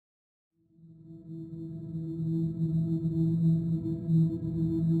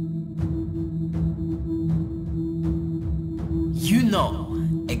know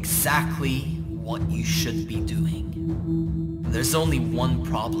exactly what you should be doing. There's only one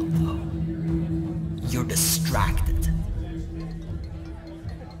problem though. You're distracted.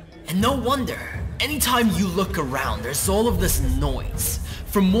 And no wonder, anytime you look around, there's all of this noise.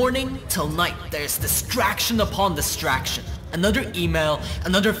 From morning till night, there's distraction upon distraction. Another email,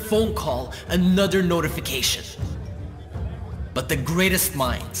 another phone call, another notification. But the greatest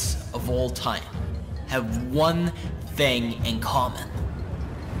minds of all time have one thing in common.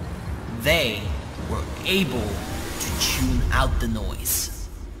 They were able to tune out the noise.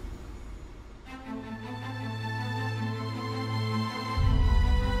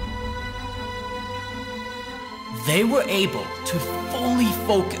 They were able to fully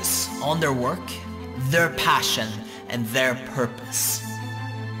focus on their work, their passion, and their purpose.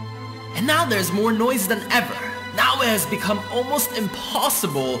 And now there's more noise than ever. Now it has become almost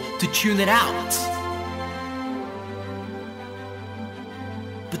impossible to tune it out.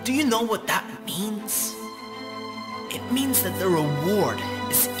 But do you know what that means? It means that the reward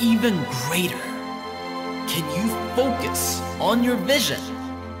is even greater. Can you focus on your vision?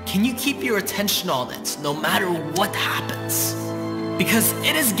 Can you keep your attention on it no matter what happens? Because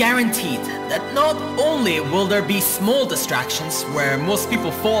it is guaranteed that not only will there be small distractions where most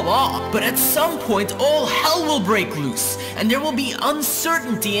people fall off, but at some point all hell will break loose and there will be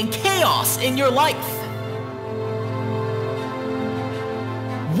uncertainty and chaos in your life.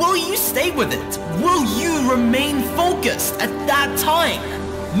 Will you stay with it? Will you remain focused at that time?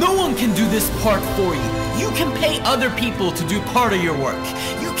 No one can do this part for you. You can pay other people to do part of your work.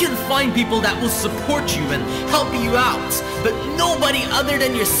 You can find people that will support you and help you out. But nobody other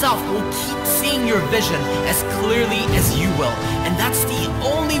than yourself will keep seeing your vision as clearly as you will. And that's the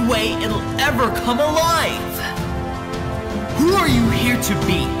only way it'll ever come alive. Who are you here to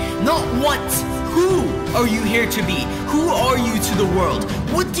be? Not what. Who are you here to be? Who are you to the world?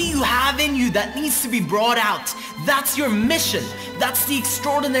 What do you have in you that needs to be brought out? That's your mission. That's the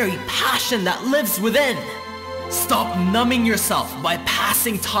extraordinary passion that lives within. Stop numbing yourself by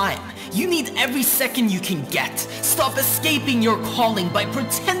passing time. You need every second you can get. Stop escaping your calling by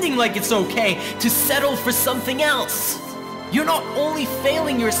pretending like it's okay to settle for something else. You're not only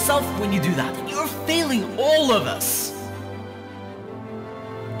failing yourself when you do that, you're failing all of us.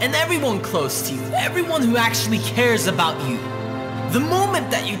 And everyone close to you, everyone who actually cares about you. The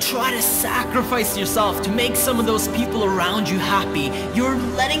moment that you try to sacrifice yourself to make some of those people around you happy, you're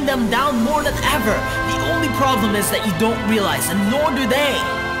letting them down more than ever. The only problem is that you don't realize, and nor do they.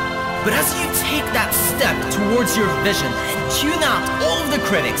 But as you take that step towards your vision and tune out all of the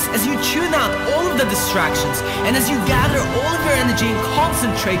critics, as you tune out all of the distractions, and as you gather all of your energy and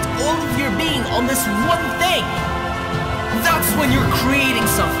concentrate all of your being on this one thing, that's when you're creating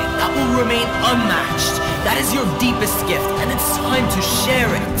something that will remain unmatched. That is your deepest gift, and it's time to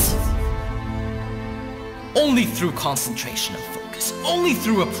share it. Only through concentration and focus, only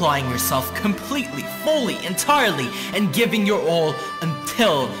through applying yourself completely, fully, entirely, and giving your all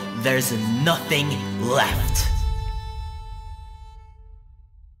until there's nothing left.